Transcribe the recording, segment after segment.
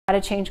how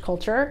to change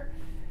culture,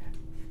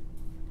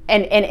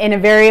 and in a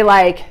very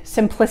like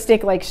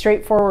simplistic, like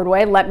straightforward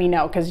way, let me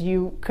know, because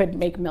you could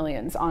make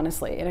millions,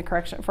 honestly, in a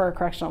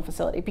correctional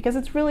facility, because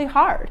it's really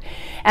hard.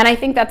 And I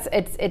think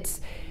it's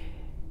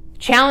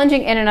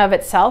challenging in and of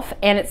itself,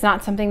 and it's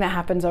not something that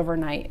happens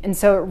overnight. And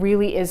so it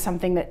really is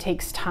something that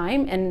takes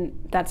time,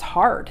 and that's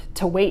hard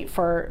to wait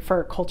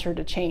for culture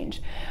to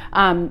change.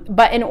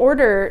 But in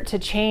order to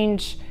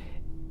change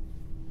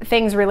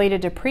things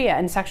related to PREA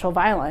and sexual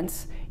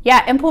violence,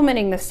 yeah,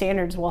 implementing the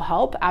standards will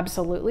help,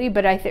 absolutely,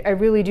 but I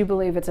really do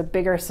believe it's a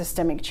bigger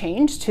systemic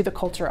change to the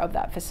culture of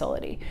that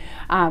facility.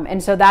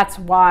 And so that's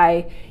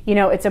why,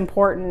 it's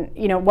important.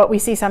 What we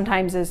see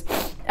sometimes is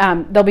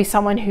there'll be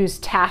someone who's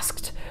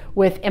tasked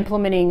with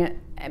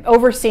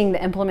overseeing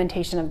the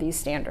implementation of these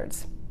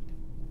standards.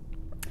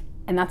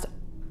 And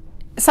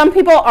some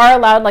people are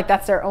allowed, like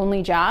that's their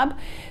only job.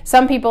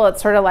 Some people,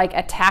 it's sort of like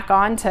a tack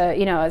on to,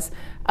 as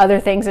other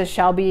things as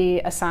shall be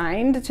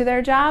assigned to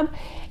their job.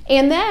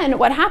 And then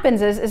what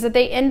happens is that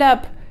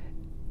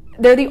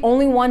they're the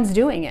only ones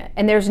doing it.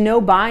 And there's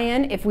no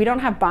buy-in. If we don't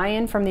have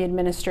buy-in from the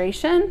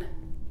administration,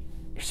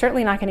 you're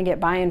certainly not going to get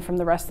buy-in from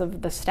the rest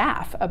of the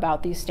staff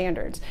about these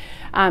standards.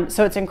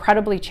 So it's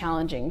incredibly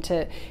challenging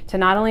to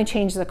not only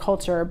change the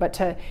culture, but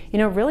to,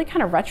 really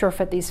kind of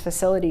retrofit these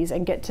facilities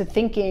and get to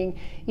thinking,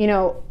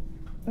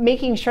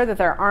 making sure that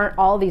there aren't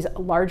all these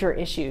larger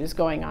issues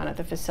going on at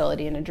the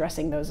facility and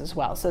addressing those as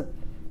well. So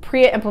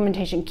PREA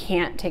implementation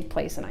can't take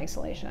place in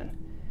isolation.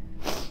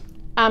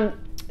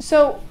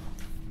 So,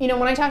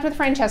 when I talked with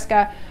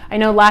Francesca, I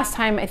know last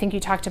time I think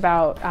you talked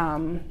about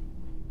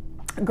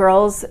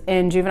girls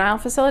in juvenile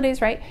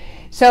facilities, right?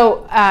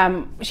 So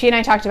she and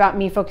I talked about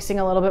me focusing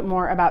a little bit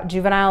more about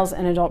juveniles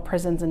in adult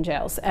prisons and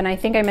jails. And I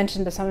think I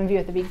mentioned to some of you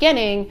at the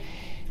beginning,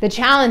 the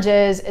challenge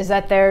is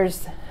that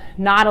there's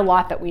not a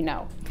lot that we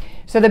know.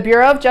 So the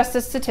Bureau of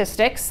Justice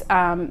Statistics,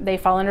 they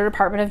fall under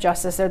Department of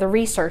Justice. They're the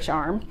research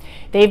arm.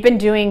 They've been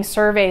doing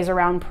surveys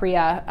around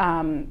PREA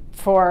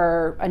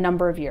for a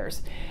number of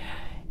years.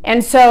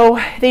 And so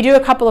they do a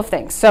couple of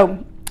things.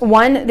 So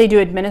one, they do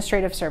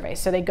administrative surveys.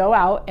 So they go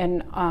out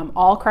and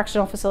all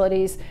correctional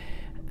facilities,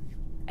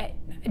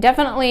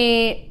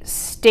 definitely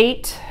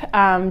state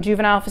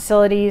juvenile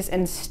facilities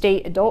and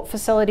state adult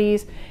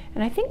facilities,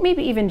 and I think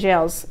maybe even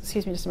jails.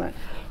 Excuse me just a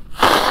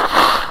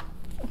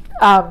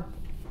minute.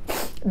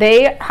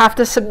 They have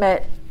to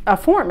submit a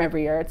form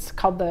every year. It's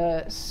called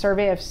the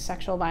Survey of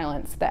Sexual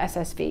Violence, the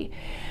SSV.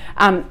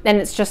 And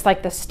it's just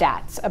like the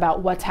stats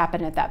about what's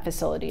happened at that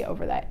facility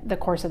over the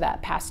course of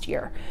that past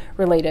year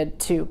related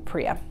to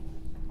PREA.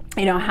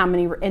 How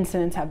many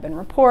incidents have been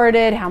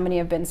reported, how many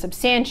have been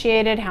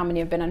substantiated, how many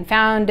have been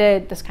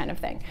unfounded, this kind of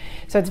thing.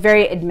 So it's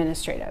very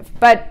administrative.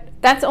 But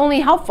that's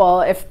only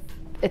helpful if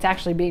it's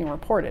actually being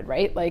reported,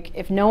 right? Like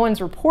if no one's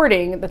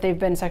reporting that they've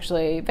been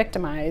sexually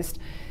victimized,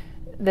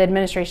 the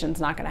administration's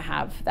not going to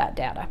have that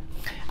data.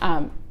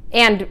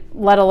 And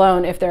let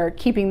alone if they're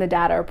keeping the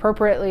data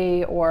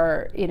appropriately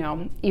or,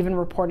 even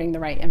reporting the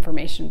right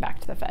information back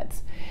to the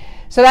feds.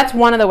 So that's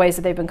one of the ways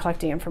that they've been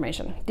collecting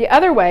information. The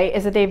other way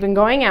is that they've been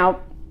going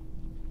out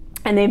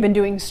and they've been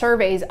doing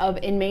surveys of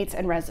inmates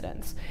and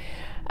residents.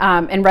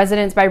 And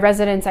residents, by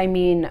residents, I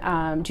mean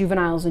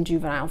juveniles in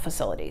juvenile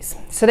facilities.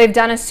 So they've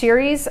done a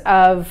series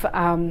of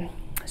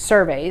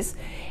surveys,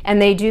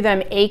 and they do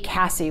them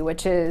ACASI,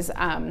 which is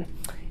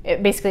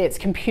basically it's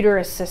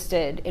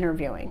computer-assisted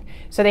interviewing.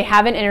 So they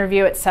have an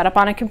interview, it's set up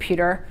on a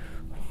computer.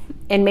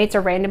 Inmates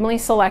are randomly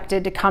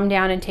selected to come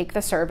down and take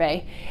the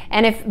survey.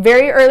 And if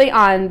very early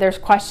on there's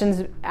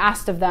questions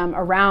asked of them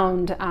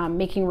around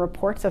making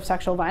reports of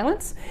sexual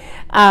violence,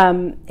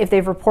 if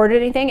they've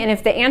reported anything, and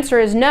if the answer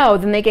is no,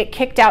 then they get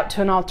kicked out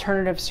to an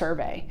alternative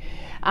survey.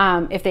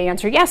 If they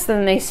answer yes,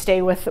 then they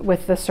stay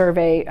with the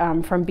survey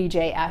from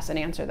BJS and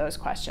answer those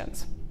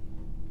questions.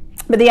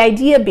 But the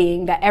idea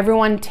being that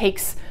everyone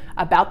takes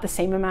about the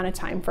same amount of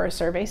time for a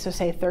survey, so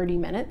say 30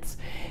 minutes.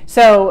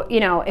 So,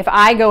 if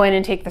I go in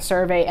and take the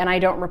survey and I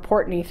don't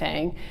report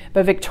anything,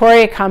 but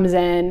Victoria comes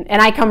in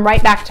and I come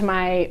right back to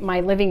my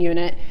living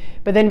unit,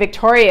 but then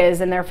Victoria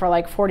is in there for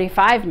like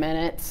 45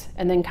 minutes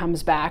and then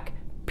comes back,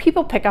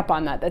 people pick up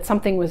on that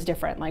something was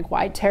different. Like,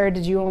 why, Tara,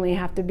 did you only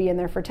have to be in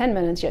there for 10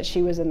 minutes, yet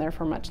she was in there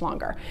for much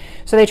longer?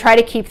 So they try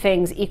to keep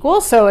things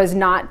equal so as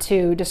not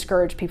to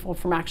discourage people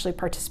from actually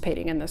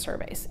participating in the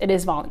surveys. It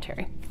is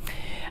voluntary.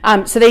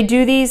 So they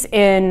do these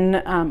in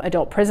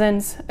adult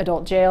prisons,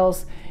 adult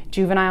jails,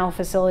 juvenile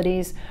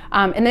facilities,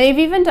 and they've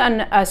even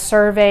done a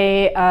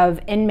survey of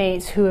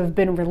inmates who have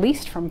been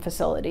released from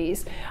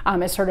facilities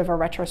as sort of a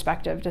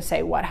retrospective to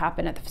say what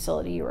happened at the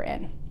facility you were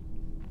in.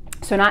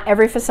 So not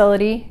every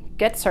facility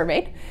gets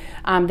surveyed.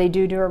 They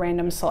do a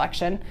random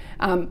selection.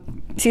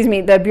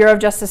 The Bureau of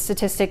Justice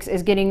Statistics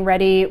is getting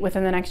ready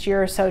within the next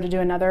year or so to do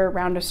another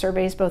round of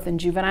surveys both in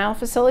juvenile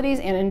facilities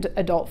and in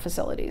adult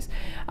facilities.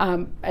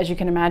 As you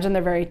can imagine,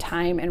 they're very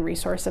time and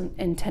resource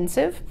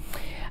intensive.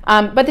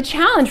 But the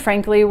challenge,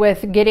 frankly,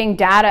 with getting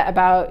data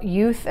about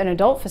youth and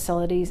adult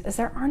facilities is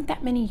there aren't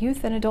that many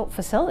youth and adult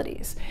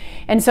facilities.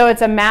 And so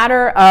it's a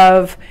matter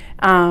of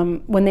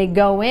when they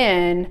go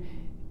in,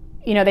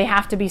 you know, they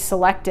have to be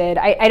selected.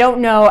 I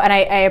don't know, and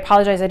I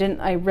apologize,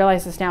 I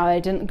realize this now, I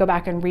didn't go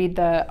back and read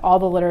all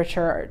the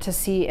literature to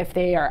see if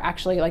they are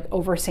actually like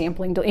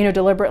oversampling, you know,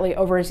 deliberately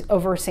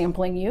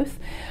oversampling youth.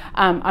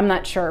 I'm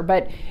not sure,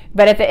 but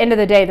at the end of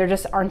the day, there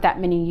just aren't that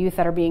many youth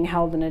that are being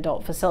held in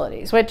adult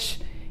facilities, which,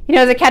 you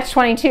know, is a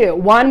catch-22.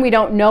 One, we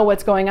don't know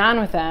what's going on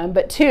with them,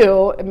 but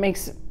two, it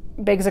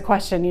begs a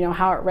question, you know,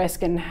 how at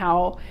risk and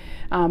how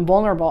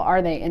vulnerable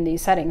are they in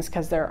these settings,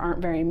 because there aren't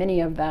very many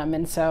of them,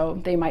 and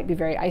so they might be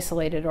very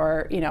isolated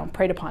or, you know,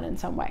 preyed upon in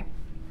some way.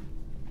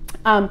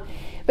 But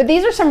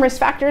these are some risk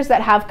factors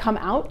that have come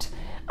out.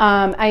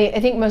 I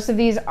think most of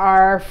these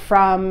are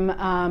from,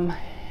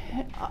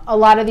 a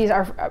lot of these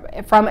are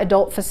from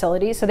adult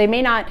facilities, so they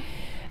may not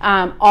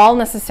all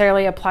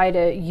necessarily apply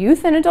to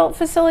youth in adult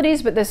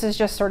facilities, but this is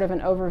just sort of an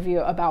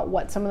overview about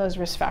what some of those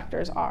risk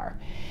factors are.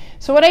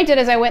 So what I did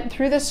is I went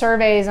through the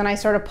surveys and I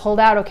sort of pulled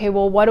out, okay,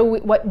 well,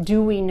 what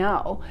do we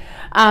know?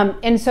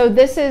 And so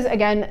this is,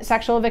 again,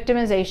 sexual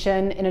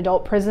victimization in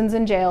adult prisons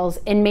and jails,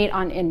 inmate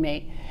on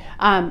inmate.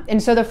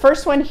 And so the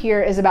first one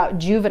here is about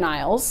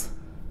juveniles.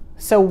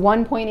 So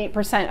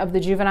 1.8% of the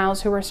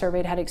juveniles who were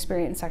surveyed had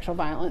experienced sexual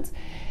violence,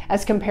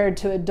 as compared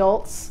to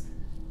adults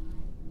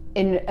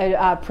in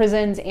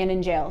prisons and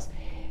in jails.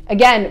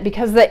 Again,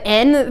 because the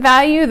N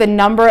value, the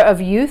number of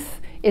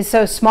youth, is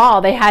so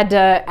small, they had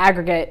to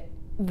aggregate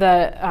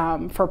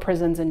for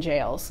prisons and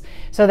jails.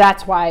 So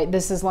that's why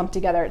this is lumped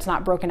together. It's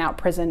not broken out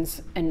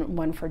prisons and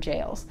one for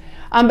jails.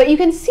 But you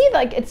can see,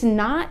 like, it's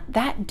not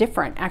that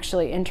different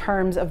actually in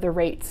terms of the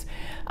rates.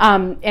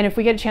 And if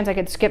we get a chance, I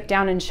could skip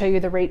down and show you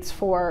the rates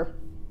for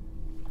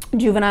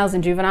juveniles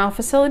in juvenile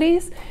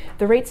facilities.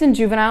 The rates in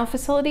juvenile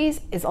facilities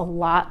is a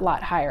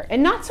lot higher,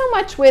 and not so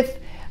much with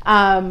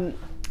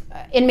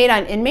inmate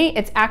on inmate.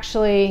 It's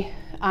actually,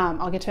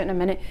 I'll get to it in a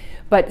minute,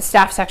 but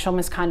staff sexual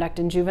misconduct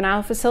in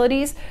juvenile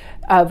facilities,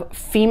 of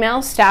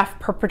female staff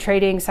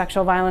perpetrating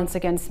sexual violence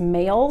against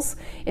males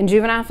in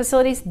juvenile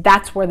facilities,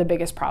 that's where the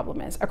biggest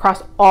problem is.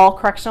 Across all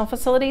correctional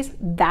facilities,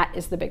 that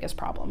is the biggest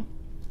problem.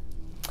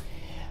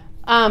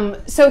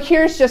 So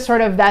here's just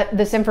sort of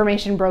this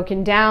information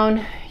broken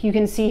down. You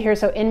can see here,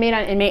 so inmate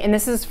on inmate, and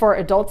this is for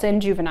adults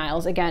and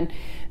juveniles. Again,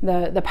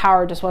 the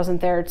power just wasn't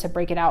there to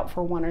break it out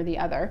for one or the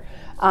other.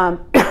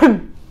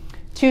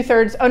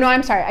 2/3, oh no,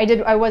 I'm sorry,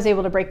 I was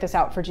able to break this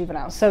out for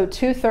juveniles. So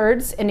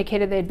 2/3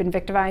 indicated they'd been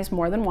victimized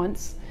more than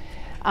once.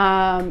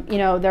 You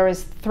know, there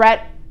was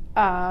threat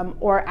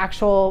or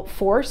actual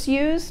force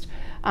used,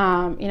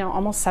 you know,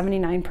 almost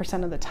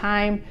 79% of the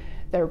time.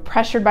 They were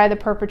pressured by the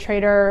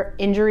perpetrator,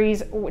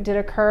 injuries did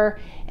occur,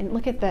 and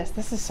look at this,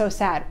 this is so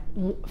sad.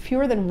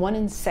 Fewer than 1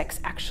 in 6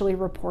 actually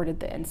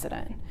reported the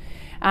incident.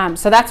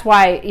 So that's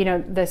why, you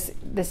know, this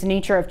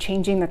nature of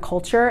changing the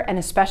culture, and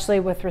especially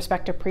with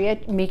respect to PREA,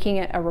 making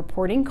it a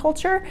reporting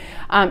culture,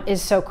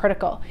 is so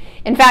critical.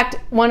 In fact,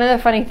 one of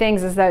the funny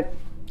things is that,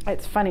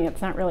 it's funny,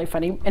 it's not really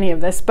funny, any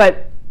of this,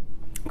 but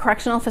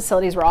correctional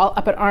facilities were all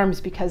up in arms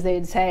because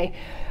they'd say,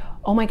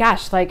 oh my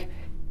gosh, like,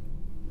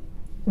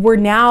 we're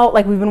now,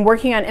 like, we've been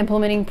working on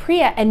implementing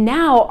PREA, and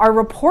now our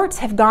reports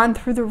have gone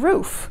through the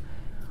roof.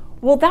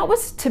 Well, that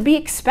was to be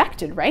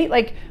expected, right?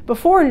 Like,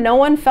 before, no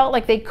one felt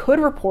like they could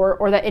report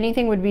or that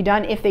anything would be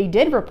done if they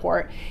did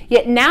report.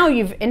 Yet now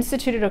you've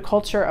instituted a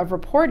culture of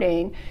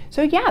reporting.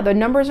 So yeah, the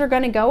numbers are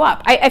going to go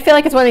up. I feel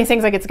like it's one of these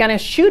things, like, it's going to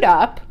shoot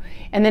up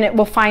and then it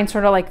will find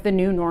sort of like the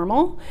new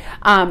normal.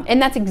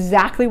 And that's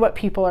exactly what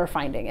people are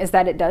finding, is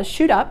that it does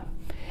shoot up.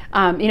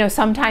 You know,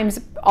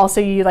 sometimes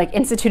also you like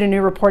institute a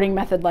new reporting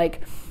method,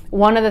 like,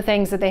 one of the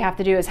things that they have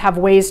to do is have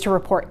ways to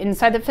report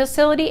inside the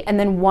facility, and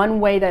then one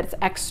way that's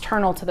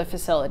external to the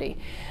facility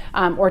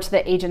or to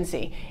the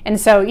agency. And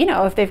so, you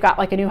know, if they've got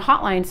like a new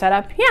hotline set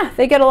up, yeah,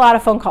 they get a lot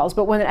of phone calls,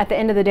 but when at the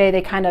end of the day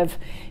they kind of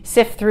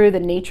sift through the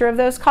nature of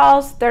those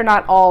calls, they're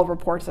not all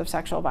reports of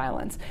sexual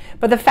violence.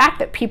 But the fact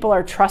that people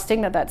are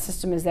trusting that that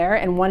system is there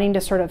and wanting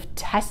to sort of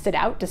test it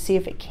out to see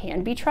if it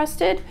can be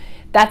trusted,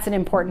 that's an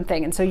important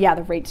thing. And so yeah,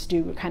 the rates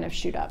do kind of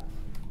shoot up.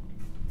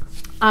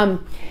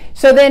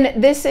 So then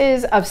this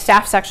is of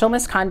staff sexual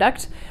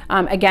misconduct,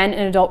 again,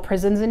 in adult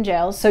prisons and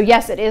jails. So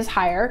yes, it is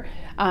higher.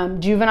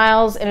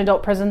 Juveniles in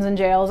adult prisons and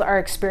jails are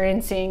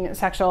experiencing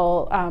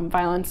sexual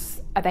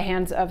violence at the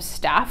hands of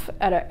staff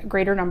at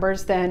greater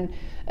numbers than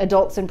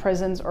adults in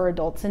prisons or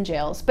adults in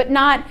jails. But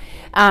not,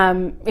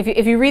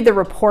 if you read the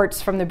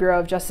reports from the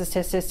Bureau of Justice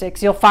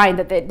Statistics, you'll find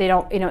that they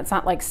don't, you know, it's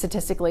not like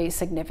statistically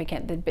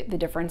significant, the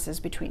differences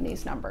between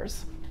these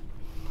numbers.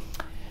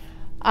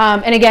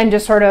 And again,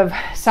 just sort of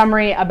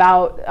summary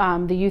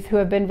about the youth who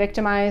have been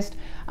victimized.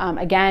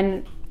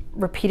 Again,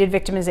 repeated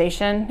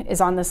victimization is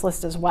on this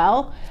list as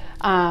well.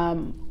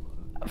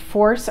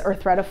 Force or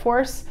threat of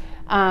force.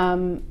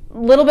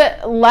 Little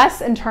bit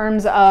less in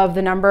terms of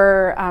the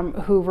number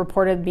who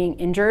reported being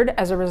injured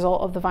as a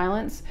result of the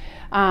violence.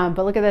 But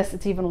look at this,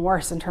 it's even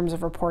worse in terms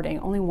of reporting.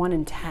 Only 1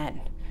 in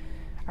 10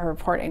 are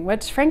reporting,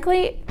 which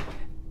frankly,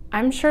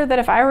 I'm sure that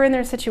if I were in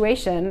their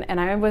situation and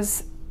I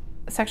was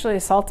sexually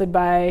assaulted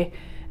by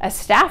a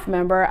staff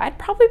member, I'd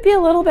probably be a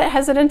little bit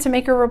hesitant to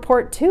make a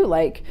report too.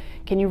 Like,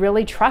 can you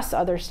really trust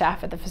other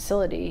staff at the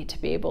facility to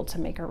be able to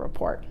make a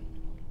report?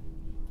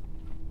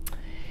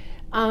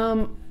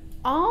 I'm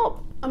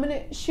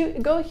going to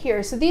go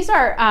here. So these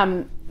are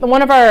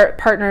one of our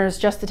partners,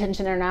 Just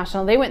Detention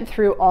International. They went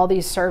through all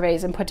these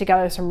surveys and put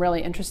together some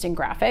really interesting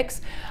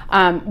graphics.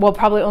 We'll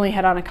probably only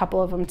hit on a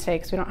couple of them today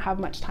because we don't have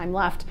much time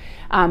left.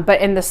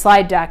 But in the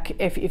slide deck,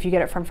 if you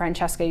get it from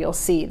Francesca, you'll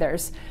see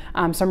there's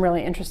some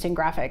really interesting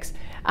graphics.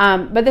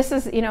 But this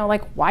is,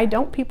 like, why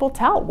don't people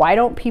tell? Why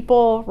don't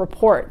people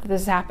report that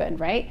this happened,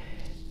 right?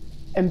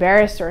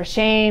 Embarrassed or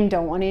ashamed,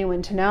 don't want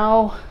anyone to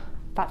know.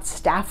 Thought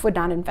staff would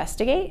not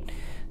investigate.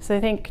 So they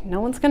think no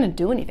one's going to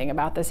do anything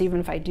about this, even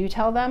if I do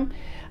tell them.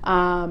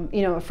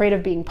 Afraid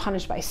of being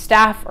punished by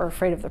staff or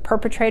afraid of the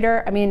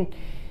perpetrator. I mean,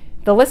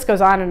 the list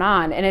goes on,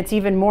 and it's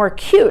even more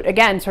acute,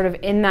 again, sort of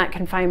in that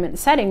confinement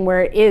setting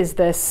where it is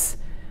this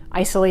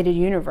isolated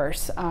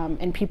universe,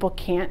 and people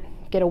can't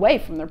get away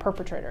from their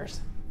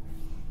perpetrators.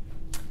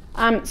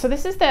 So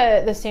this is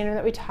the standard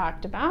that we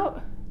talked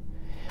about.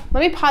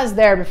 Let me pause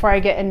there before I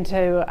get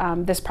into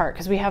this part,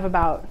 because we have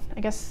about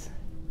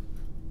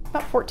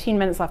 14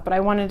 minutes left, but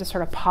I wanted to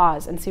sort of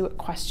pause and see what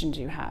questions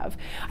you have.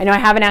 I know I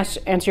haven't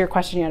answered your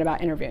question yet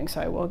about interviewing, so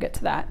I will get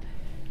to that.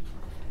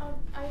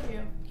 I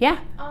do. Yeah.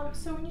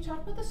 So when you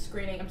talk about the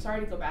screening, I'm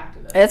sorry to go back to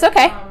this. It's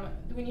okay.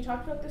 When you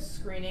talk about the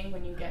screening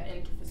when you get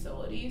into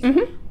facilities,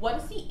 what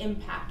is the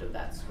impact of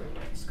that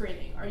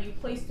screening? Are you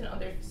placed in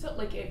other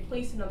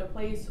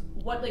place?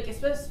 What,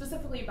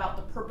 specifically about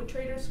the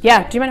perpetrators?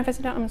 Yeah. Do you mind if I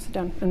sit down? I'm gonna sit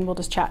down and we'll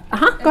just chat.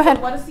 Go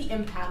ahead. What is the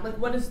impact?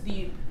 What is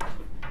the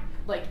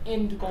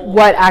end goal?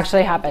 What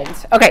actually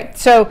happens? Okay,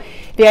 so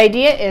the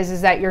idea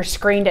is that you're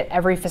screened at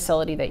every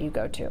facility that you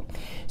go to.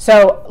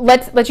 So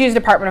let's use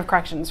Department of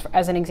Corrections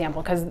as an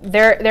example, because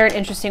they're an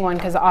interesting one,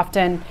 because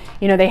often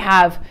they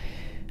have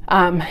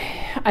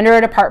under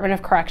a Department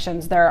of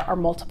Corrections there are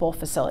multiple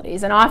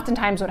facilities, and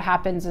oftentimes what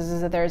happens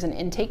is that there's an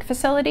intake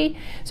facility.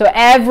 So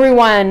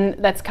everyone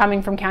that's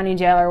coming from county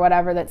jail or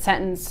whatever that's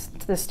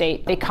sentenced to the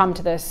state, they come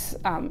to this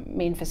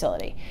main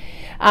facility.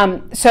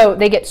 So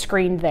they get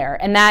screened there,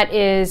 and that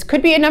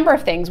could be a number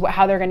of things,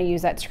 how they're going to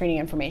use that screening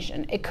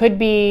information. It could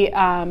be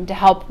to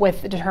help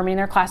with determining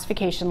their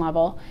classification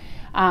level.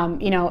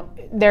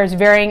 There's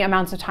varying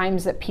amounts of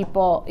times that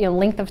people,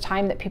 length of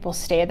time that people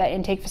stay at that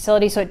intake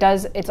facility. So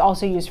it's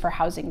also used for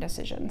housing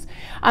decisions.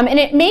 And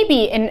it may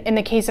be, in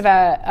the case of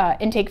a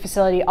intake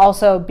facility,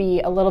 also be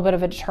a little bit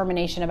of a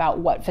determination about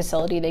what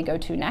facility they go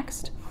to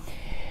next.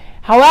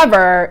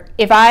 However,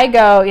 if I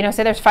go,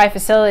 say there's 5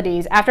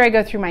 facilities, after I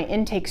go through my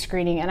intake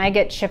screening and I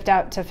get shipped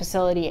out to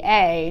facility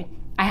A,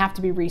 I have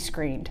to be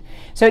rescreened.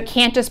 So it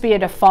can't just be a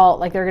default,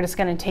 like they're just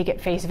going to take at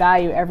face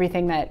value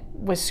everything that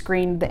was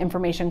screened, the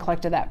information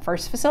collected at that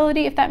first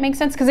facility, if that makes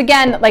sense. Because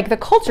again, the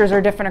cultures are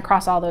different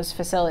across all those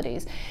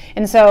facilities.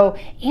 And so,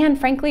 and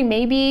frankly,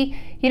 maybe,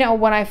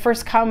 when I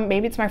first come,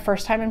 maybe it's my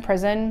first time in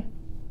prison,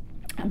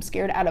 I'm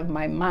scared out of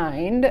my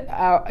mind,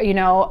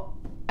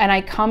 and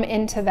I come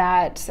into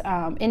that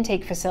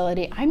intake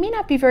facility, I may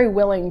not be very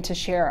willing to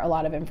share a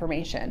lot of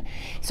information.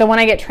 So when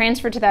I get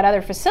transferred to that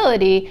other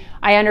facility,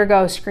 I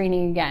undergo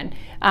screening again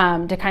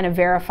to kind of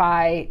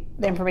verify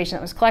the information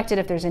that was collected,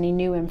 if there's any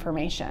new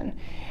information.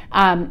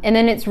 And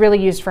then it's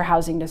really used for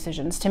housing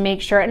decisions to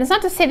make sure, and it's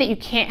not to say that you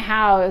can't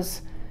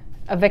house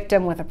a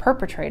victim with a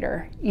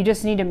perpetrator, you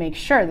just need to make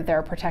sure that there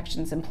are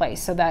protections in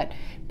place so that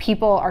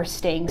people are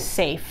staying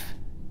safe.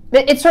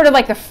 It's sort of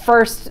like the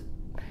first,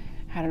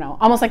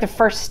 almost like the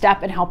first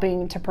step in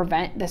helping to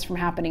prevent this from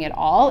happening at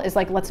all is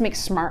let's make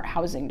smart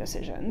housing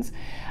decisions.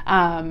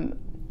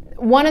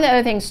 One of the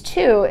other things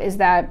too is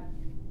that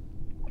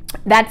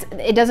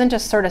it doesn't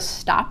just sort of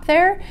stop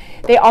there.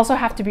 They also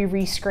have to be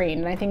rescreened.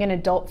 And I think in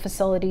adult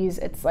facilities,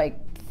 it's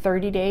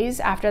 30 days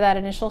after that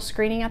initial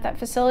screening at that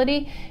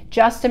facility,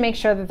 just to make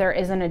sure that there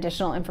isn't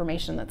additional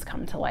information that's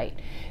come to light.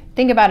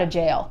 Think about a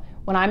jail.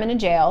 When I'm in a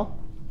jail,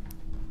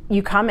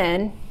 you come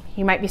in,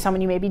 you might be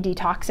someone, you may be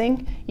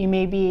detoxing, you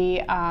may be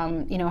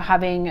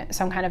having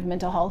some kind of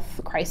mental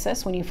health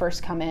crisis when you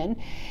first come in.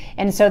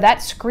 And so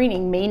that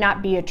screening may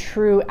not be a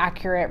true,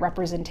 accurate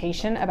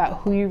representation about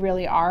who you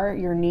really are,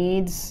 your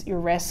needs, your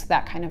risks,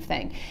 that kind of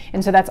thing.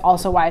 And so that's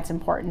also why it's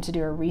important to do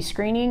a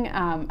rescreening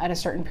at a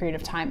certain period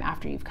of time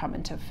after you've come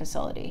into a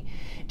facility.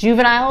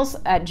 Juveniles,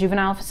 at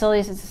juvenile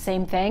facilities, it's the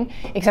same thing,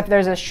 except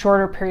there's a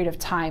shorter period of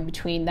time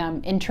between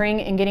them entering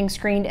and getting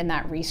screened and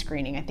that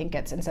rescreening. I think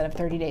it's, instead of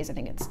 30 days, I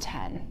think it's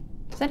 10.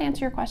 Does that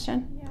answer your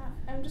question? Yeah,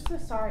 I'm just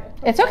sorry.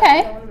 It's okay.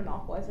 I don't want to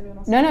monopolize everyone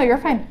else. No, you're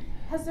fine.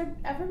 Has there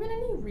ever been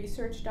any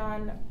research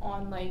done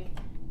on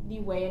the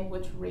way in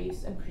which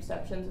race and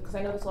perceptions, because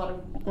I know there's a lot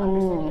of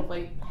understanding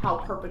of how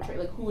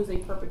who is a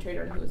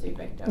perpetrator and who is a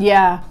victim,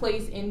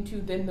 plays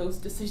into then those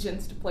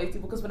decisions to place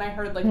people? Because when I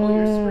heard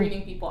you're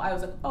screening people, I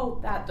was like, oh,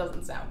 that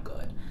doesn't sound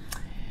good.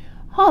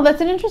 Oh,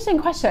 that's an interesting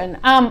question.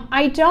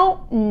 I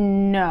don't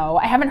know.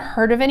 I haven't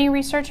heard of any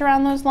research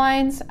around those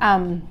lines.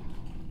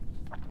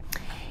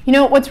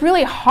 What's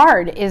really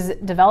hard is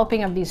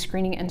developing of these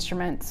screening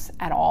instruments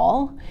at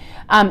all.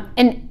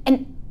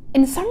 And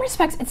in some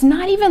respects, it's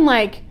not even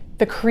like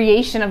the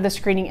creation of the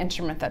screening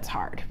instrument that's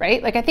hard,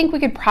 right? Like I think we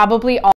could probably all